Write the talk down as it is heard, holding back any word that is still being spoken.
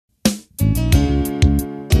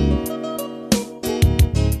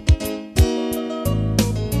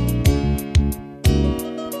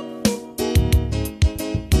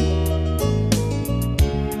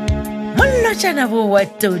motšana bo wa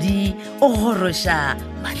todi o goroša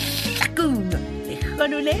mahlakong le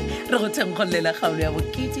kgonole re go thenkgolela kgaolo ya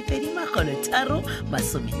bo-2023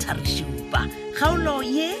 kgaolo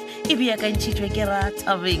ye e beakantšhitšwe ke ra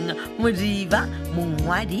Thabeng Modiba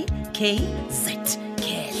mongwadi KZ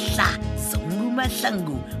Kehla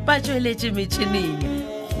Mahlangu ba tšweletše metšhineng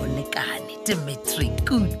go lekane Dimitri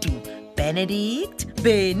Kutu Benedict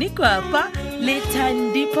Beni Kwapa le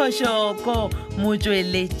Thandi Phoshoko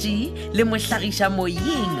motšweletši le mohlagiša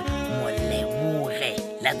moyeng Moleboge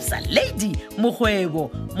Lapsa Lady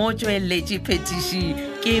Mokgwebo motšweletši phetiši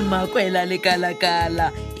ke Makwela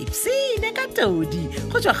Lekalakala ipsine ka todi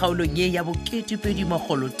go tšwa kgaolong ye ya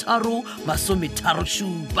bo-2023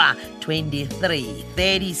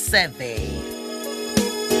 2337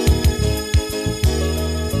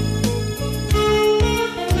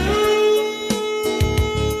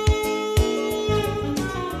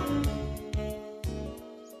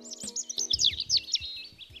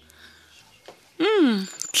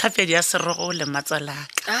 tlhapedi ya serogo le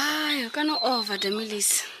matsalaka ai ka no over the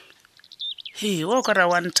milis he o ka ra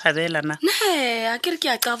wa nthabela na ne a ke re ke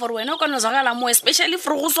a cover wena o ka no zagala mo especially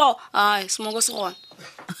frogoso ai smogo se gona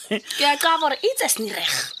ke a cover it's a snireg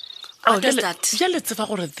what is that ya le tseba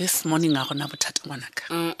gore this morning a gona bothata ngwanaka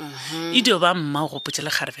e dio ba mma go potse le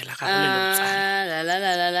kgarevela ga go le lotsana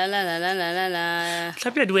la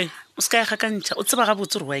tlhapedi we o ska ya ga kantša o tseba ga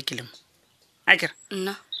botse re wa ekelemo a kere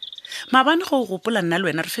nna maabane go gopola nna le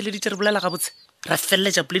wena re feleditse re bolela gabotse ra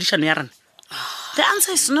feleletša poledišano ya rena the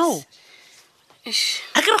answer is no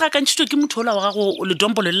a ke re ga kantšhitwe ke motho ola wa gago o le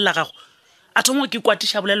dombolo le la gago a thomo ke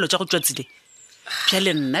kwatiša bolelelo tša go tšwatsile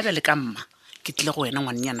bjale nna bjale ka mma ke tlile go wena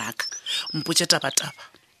ngwanenyanaka mpotše tabataba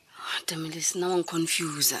Damilis now I'm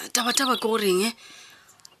confused tabataba ke goreng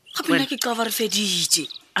gape nna ke cover re feditše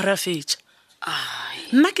a ra fetša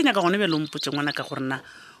nna ke nyaka gone bjale o mpotše ngwana ka gore na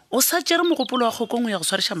o sa tšere mogopolo wa kgokong ya go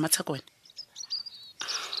swariša mmatshako wena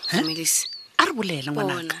Damilis a re bolela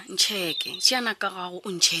ngwanaka bona ntšheke tšeana ka gago o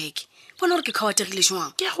ntšheke bona gore ke kgawategile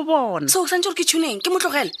jwang ke ya go bona so o santse gore ke tshuneng ke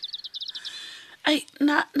motlogele ai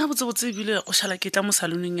na botsebotse ebile go šala ke tla mo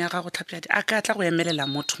saloneng ya gago tlhapjadi a ka tla go emelela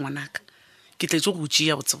motho ngwanaka ke tletse go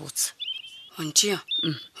tšea botsebotse o ntšea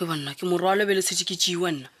e banna ke morwalo bele tshetse ke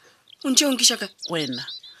tšewa nna o ntšea o nkiša ka wena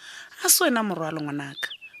a se wena morwalo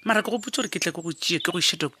ngwanaka mara ke go putse gore ke tle ke go tšea ke go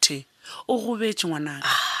iše doctor o go betse ngwanaka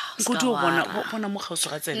nkodi o bona mo kgaoso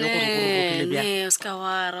ga tsebe gore go rogile bjang ne o ska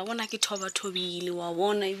wara bona ke thobathobile wa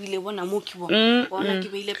bona ebile bona mo ke bona ke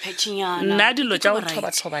beile patchinyana nna dilo tša go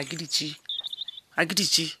thobathoba ke ditšee a ke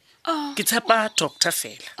ditšee ke tshepa doctor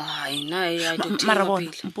fela ai na mara bona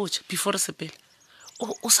mpotše before sepele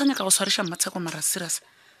o sa nyaka go swariša mmatsheko mara serious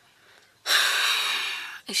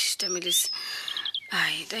Damilis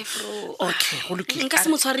ai daifro okay go lokile nka se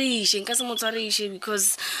motshwariše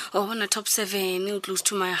because o bona top 7 o close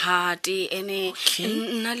to my heart ene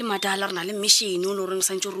nna le madala rena le mission o le gore re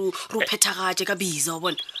santse ro phethagate ka biza o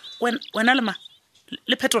bona wena le ma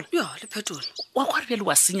le phetola ya le phetola wa kwa re bjale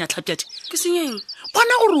wa senya tlhapjadi ke senyeng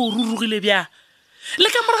bona gore o rurugile bjang le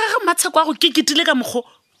ka moraga ga matsheko a go keketile ka mokgo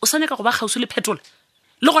o sa nyaka go ba gausi le phetola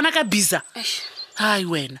le gona ka biza ai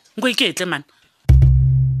wena nko iketle man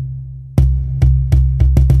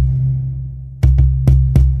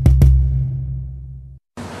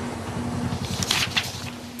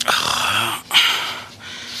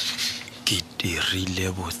ke dirile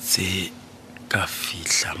botse ka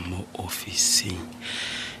fihla mo ofising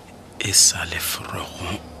e sa le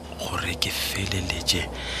forogo gore ke feleletše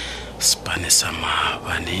spane sa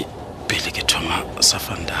maabane pele ke thoma sa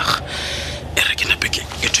vandag e re ke nape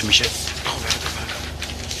ke thomiše go bereka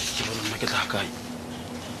ke bona nna ke tla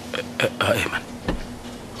kae man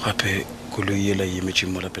gape koloi ela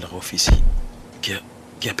emetšeng mo lapela ga ofisi ke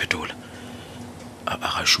a phetola a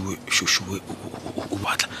gašoe šošoe o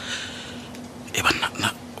batla e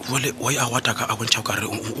banna vole wa ya wata ka a bontšha ka re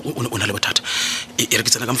o na le bothata e re ke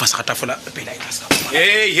tsena ka mfasa ga tafola pele a tlasa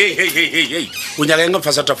hey o nyaka eng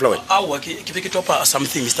mfasa tafola wena awa ke be ke topa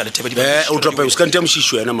something Mr. Letebe o topa o ska ntia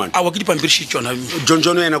moshisho yena man awa ke dipampiri tsona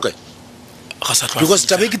John yena ka ga sa tloa because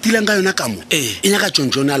tabe ke tilang ka yona ka mo e nyaka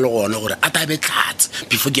John a le gona gore a tabe tlatse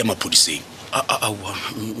before ke ya maphodiseng awa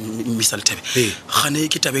Mr. Letebe gane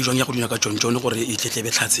ke tabe jwang ya go dunya ka John gore e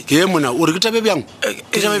tletlebe tlhatse ke mona o re ke tabe bjang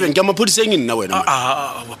ke maphodiseng nna wena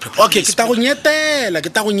okay ke ta go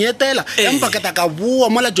nyetela empa ke ta ka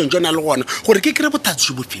bua mola John a le gona gore ke kere bothata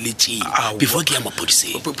jo bo feletseng before ke ya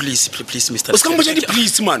maphodiseng please Mr. o ska mo ja di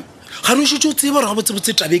please man ga no shotse o tseba re ga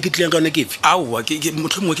botsebotse tabe ke tlileng ka yone ke efe aowa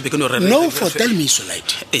motlho mongwe ke be ke no re no for tell me so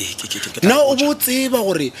light na o bo tseba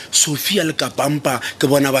gore Sophia le kapampa ke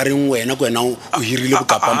bona ba reng wena ko wena o hirile bo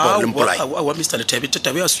kapampa le mpolai aowa Mr. Lethebe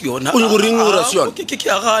tabe a se yona o go reng o ra se yona ke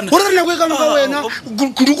a gana o re nna go ka moka wena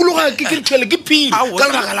kudukuluga ke re tlhele ke pile ka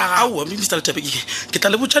lebaka la gago aowa Mr. Lethebe ke tla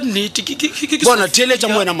le botsa nnete bona theeletša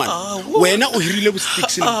mo wena mane wena o hirile bo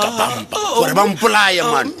sticks le kapampa gore ba mpolaya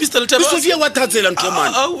mane Mr. Lethebe Sophia wa thatsela ntho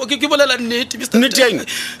mane ke bolela nnete Mr. nnete eng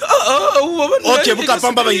okay bo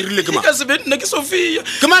kapampa ba hirile ke mang ka se be nna ke Sophia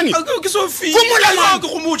ke mang ke Sophia Go mola ke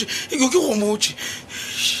gomotse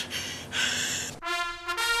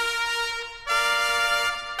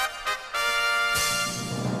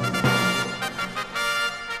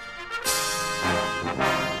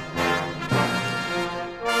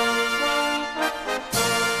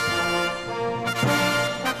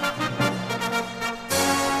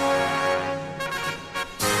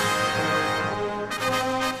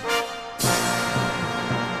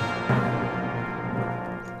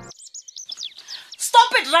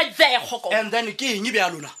Right there, Hoko. And then king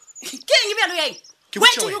Ibialuna.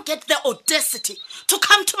 Where do you get the audacity to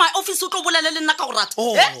come to my office to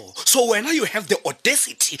Oh, so when you have the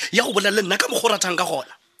audacity,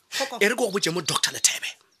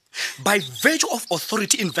 by virtue of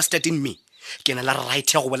authority invested in me,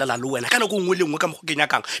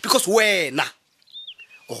 because when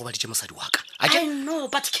I know,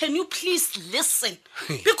 but can you please listen?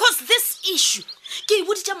 Because this issue,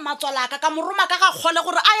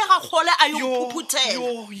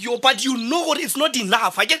 but you know what? It's not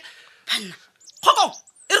enough. Hoko,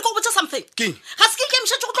 something. King.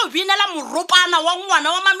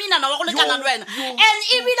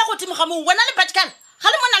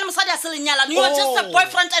 You are just a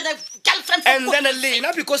boyfriend and a girlfriend. And then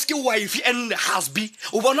Elena, because your wife and husband,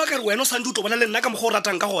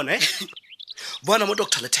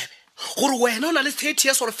 Dr. Lethebe. When on 30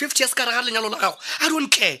 years or 50 years, I don't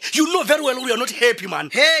care. You know very well we are not happy, man.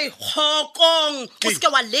 Hey, Hokong,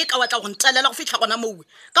 Kuskawa Lake, our town, tell of fish on a movie.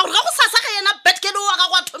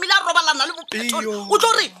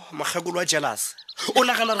 Mahagula jealous.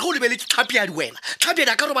 Onagana go lebele tlhapi ya diwena. Tlhapi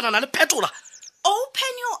ya ka robana na le phetola.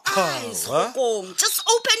 Open your eyes, Hokong. Just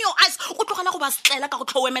open your eyes. O tlogela go ba setlela ka go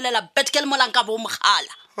tlhoemelela Badgirl molanka bo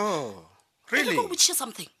mogala. Oh, really? Let me share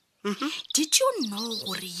something. Did you know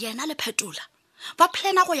gore yena le Phetola ba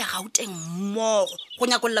plana go ya Gauteng mo go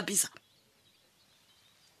nyakolla Bizza?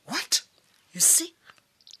 What? You see?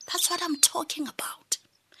 That's what I'm talking about.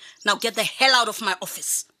 Now get the hell out of my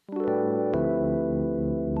office.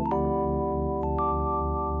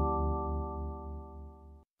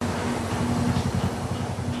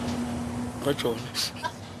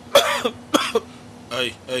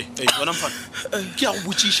 Hey, bona mfana. Ke a go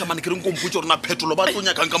botsisha man ke reng go mpotsa rona Phetola ba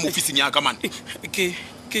tlonya ka mo office ya ka man. ke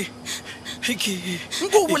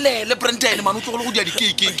Ngo bolele Brendan man o tlogole go dia di ke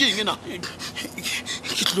eng ena.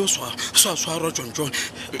 ke tlo swara John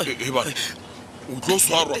E ba o tlo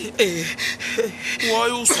swara. Wa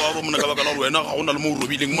yo swara mona ka baka la wena ga ona le mo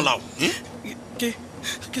robileng molao.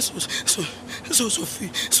 ke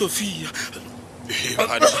Sophia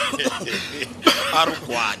Are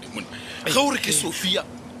kwadi mona. Ga o re ke Sophia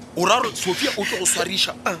o ra re Sophia o tlo go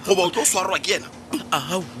swarisha go ba o tlo swarwa ke ena.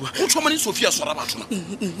 aowa O tshwamane Sophia swara batho na.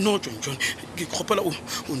 no John ke kgopela o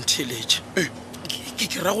ntheletše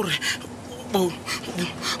ke ra gore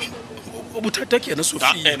bothata ke yena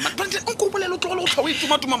Sophia Man Brendan o go bolela o tlogole go tlhawa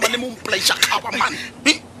ituma mane mo mplaisha khaba man.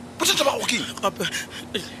 Bothata ba go ke gape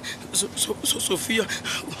Sophia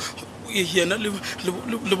yena le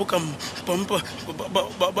bokampampa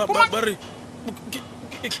ba re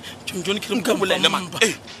John ke re bokampampa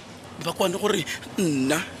ba kwane gore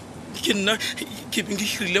nna ke beng ke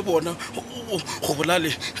hirile bona go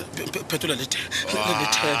bolale Phetola le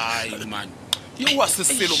Ai man. Yo wa se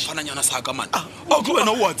selo mfananyana sa ka man. O ke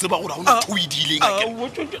wena o a tseba gore a ona thoidileng a ke.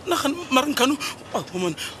 marenkano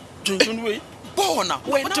man John we Bona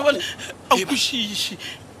wena batho ba a bushishi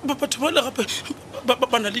batho ba le gape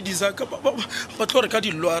ba na le dizaka ba tlo re ka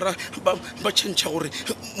dilwara ba tšhentšha gore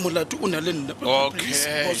molato o na le nna. Okay.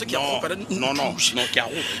 No, ke a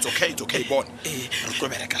go. It's okay, bon. Re tlo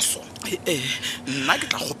bereka so. Nna ke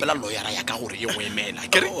tla gopela lawyer ya ka gore e go emela.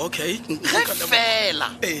 Ke re Okay. fela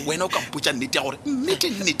wena o ka mpotsa nnete ya gore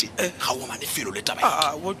nnete ga o mane felo le taba.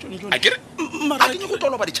 A ke re a ke go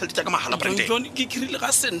tlola ba di tšhelete ka mahala Brendan. John ke kirile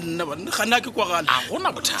ga se nna ba ga nna ke kwagala. A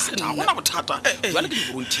gona bothata. Jwale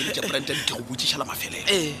ke go ntšhelete Brendan ke go botsišala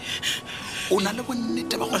mafelelo. O na le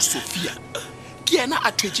bonnete ba go Sophia ke yena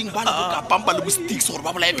a twetšeng bana go ka pampa le bo sticks gore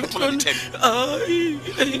ba bolae Phetola le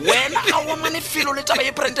Thembi wena ga wa mane felo le taba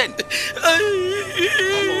ye Brandon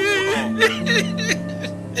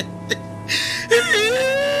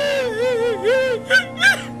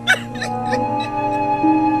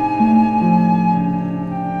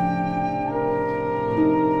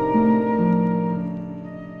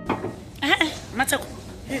Matseko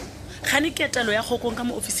gane ketelo ya gokong ka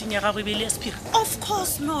mo ofising ya gago e be le ya Sephiri Of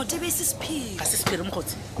course not, ebe se Sephiri. ga se Sephiri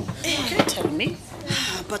mokgotsi okay tell me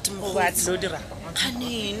But what's lo dira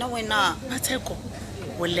Khanina wena. Matseko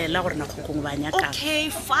bolela gore na gokong ba nyakang Okay,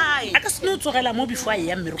 fine. a ka se no tsogela mo before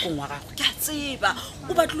ya mmerekong wa gagwe Ke a tseba.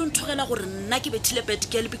 O batlo nthogela gore nna ke bethile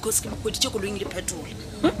Badgirl because ke mokoditse koloing le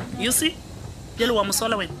Phetola. you see bjale wa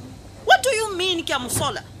mosola wena What do you mean ke a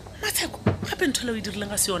mosola? Matseko gape ntho le o e dirileng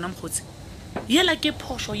ga se yona mokgotsi yela ke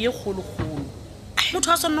phoso ye kgolokgolo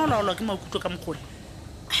motho a sonna o laolwa ke maikutlo ka mogole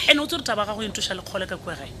ene o tse re taba ga go entosha le kgole ka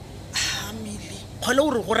kwe gae Amili. kgole o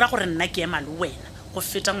re go ra gore nna ke ema le wena go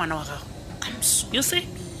feta ngwana wa gago I'm sorry. you see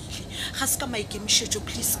Ga se ka maikemišetšo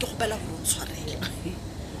please ke gopela gore o ntshwarele.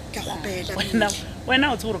 Ke a gopela.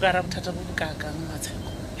 wena o tse gore ka ra bothata bo bokakang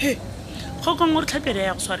Matsheko he gokong gore tlhapedi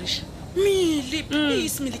ya go swariša Mili,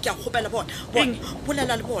 please Mili ke a gopela bona. Bona,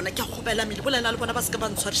 bolela le bona ke a gopela Mili, bolela le bona ba se ka ba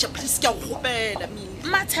ntshwariša please ke a gopela Mili.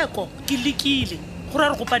 Matsheko ke lekile gore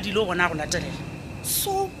re gopa dilo gona go latelela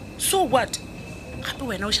so what gape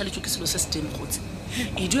wena o šaletšo ke selo se se teng kgotsi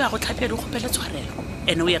edio ya go tlhapedi go gopele tshwarelo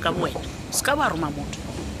ene o ya ka bowena se ka ba roma motho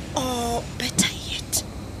Oh, better yet.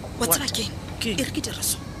 What's What? again? Ke? E re ke dira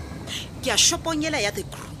so. Ke a shopong yela ya the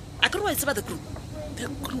groom. A ke re wa tseba the groom.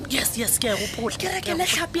 yes ke a gopola Ke rekele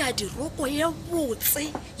tlhapi a diroko ye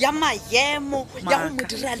botse ya maemo ya go mo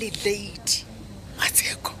dira le lady.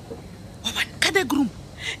 Matsheko wa bona ka the groom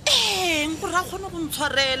Gore a kgone go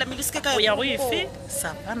ntshwarela mme le se ka o ya go efe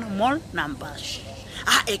Savannah Mall number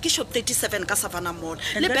ke shop 37 ka Savannah Mall.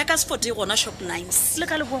 Le then? Bakersford e gona shop 9. le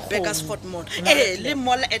ka Leboa Bakersford Mall. Le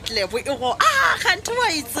mall at Lebo e go ga ntho wa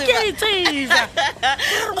ke itseba. e tseba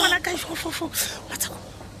re ngwana ka fofo Matsheko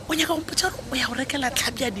o nyaka go mpotsa o ya go rekela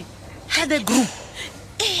tlhapiadi ka the groom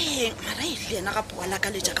Mara e le ena gape wa laka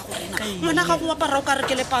letša ka gorena ngwana ga go apara o ka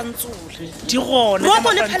rekele pantsole di gone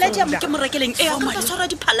mo le palladium ke mo rekeleng a ka tshwara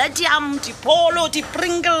di-palladium di-polo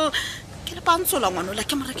di-pringle ke le pantsola ngwana ola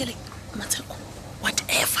ke mo rekeleng Matsheko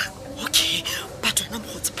whatever okay but wena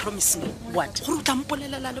mogotse promise me What? gore o tla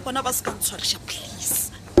mpolelela le bona ba se ka ntshwariša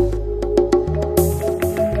please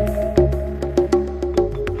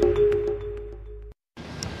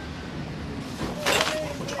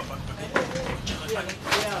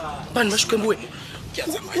bani ba xikwembu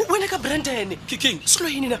wena ka Brandon King. selo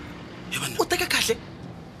yini na banna. o teka kahle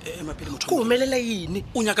mapele motho ko humelela yini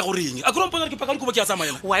o nyaka gore eng a kro mpona ke paka dikobo ke a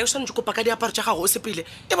tsamaya wa o swanetse ko paka diaparo tša gago o sepele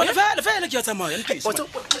e bona fela ke a tsamaya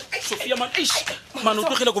Sophia man man o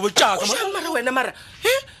tlogela go botjaka mara wena mara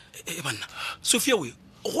e banna Sophia we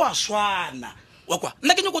go a swana wa kwa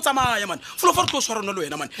nna ke nyako tsamaya man folo fa re tlo swara no le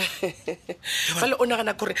wena man fale o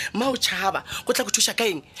nagana gore ma o tšhaba go tla go thuša ka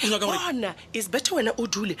eng O nyaka gore- bona is better wena o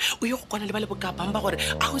dule o ye go kwana le ba le bokapang ba gore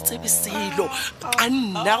a o tsebe selo ka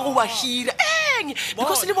nna go wa hira eng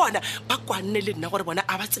because le bona ba kwanne le nna gore bona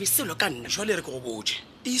a ba tsebe selo ka nna jwale re ke go botse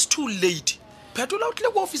it's too late Phetola o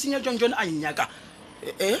tlile go officing ya John a nnyaka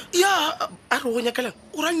ya a re go nyakelang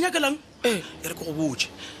o ra nnyakelang e re ke go botse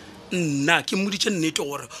nna ke mmoditse nnete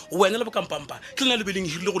gore wena le bokampampa ke lena le beleng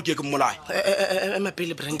hirile gore ke ye ke mmolaya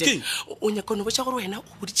mapele Brandon Keng? o nyaka no botša gore wena o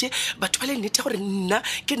boditše batho ba le nnete gore nna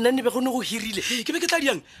ke nna ne be gone go hirile ke be ke tla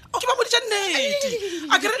diang ke ba boditse nnete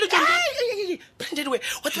a kere le John Brandon we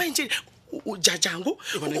wa tseba ntse o jajango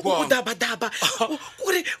bona e o kwang. daba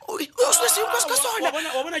gore o se se ka sona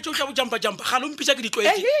wa bona tšeo tša bo jumpa ga lo mpitša ke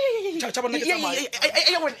ditlwaetse tša bona ke tsamaya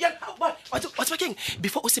what's working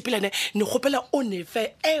before o sepelane ne gopela o ne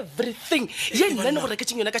fe everything ye nna ne go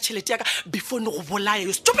reketseng yona ka tšhelete yaka before ne go bolaya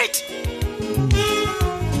you stupid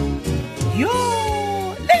yo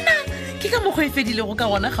lena ke ka mokgwa e fedilego ka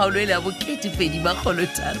gona kgaolo e le ya boketepedi ba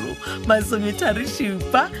kgolotaro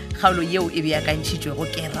masometharišupa kgaolo yeo e beakantšhitšwego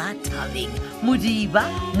ke Rathabeng Modiba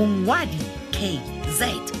mongwadi KZ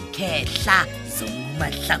Kehla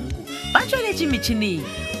Somahlangu ba tšweletše metšhineng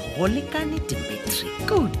go lekane Dimitri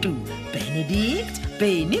Kutu Benedict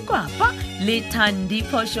Beni Kwapa le Thandi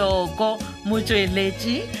Phoshoko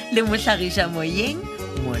motšweletši le mohlagiša moyeng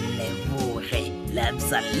Moleboge la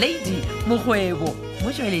dancer lady mokgwebo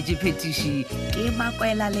motsweletši phetiši ke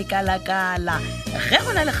makwela lekalakala ge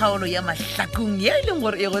go na le kgaolo ya mahlakong ye e leng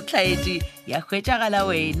gore e go tlhaetše ya hwetšagala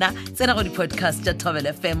wena tsena go di-podcast tša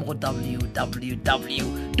Thobela FM go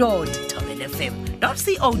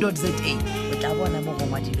www.thobelafm.co.za o tla bona mo go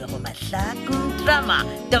ngwadilwego mahlakong drama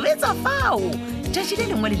tobetsa fao tšatši le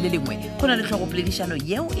lengwe le le lengwe go na le tlhogopoledišano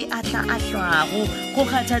yeo e ahlaahlwago go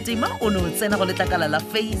kgatha tema o no tsena go letlakala la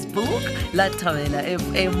Facebook la Thobela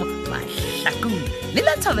FM mahlakong le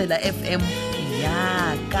la Thobela FM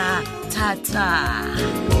yaka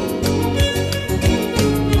thata.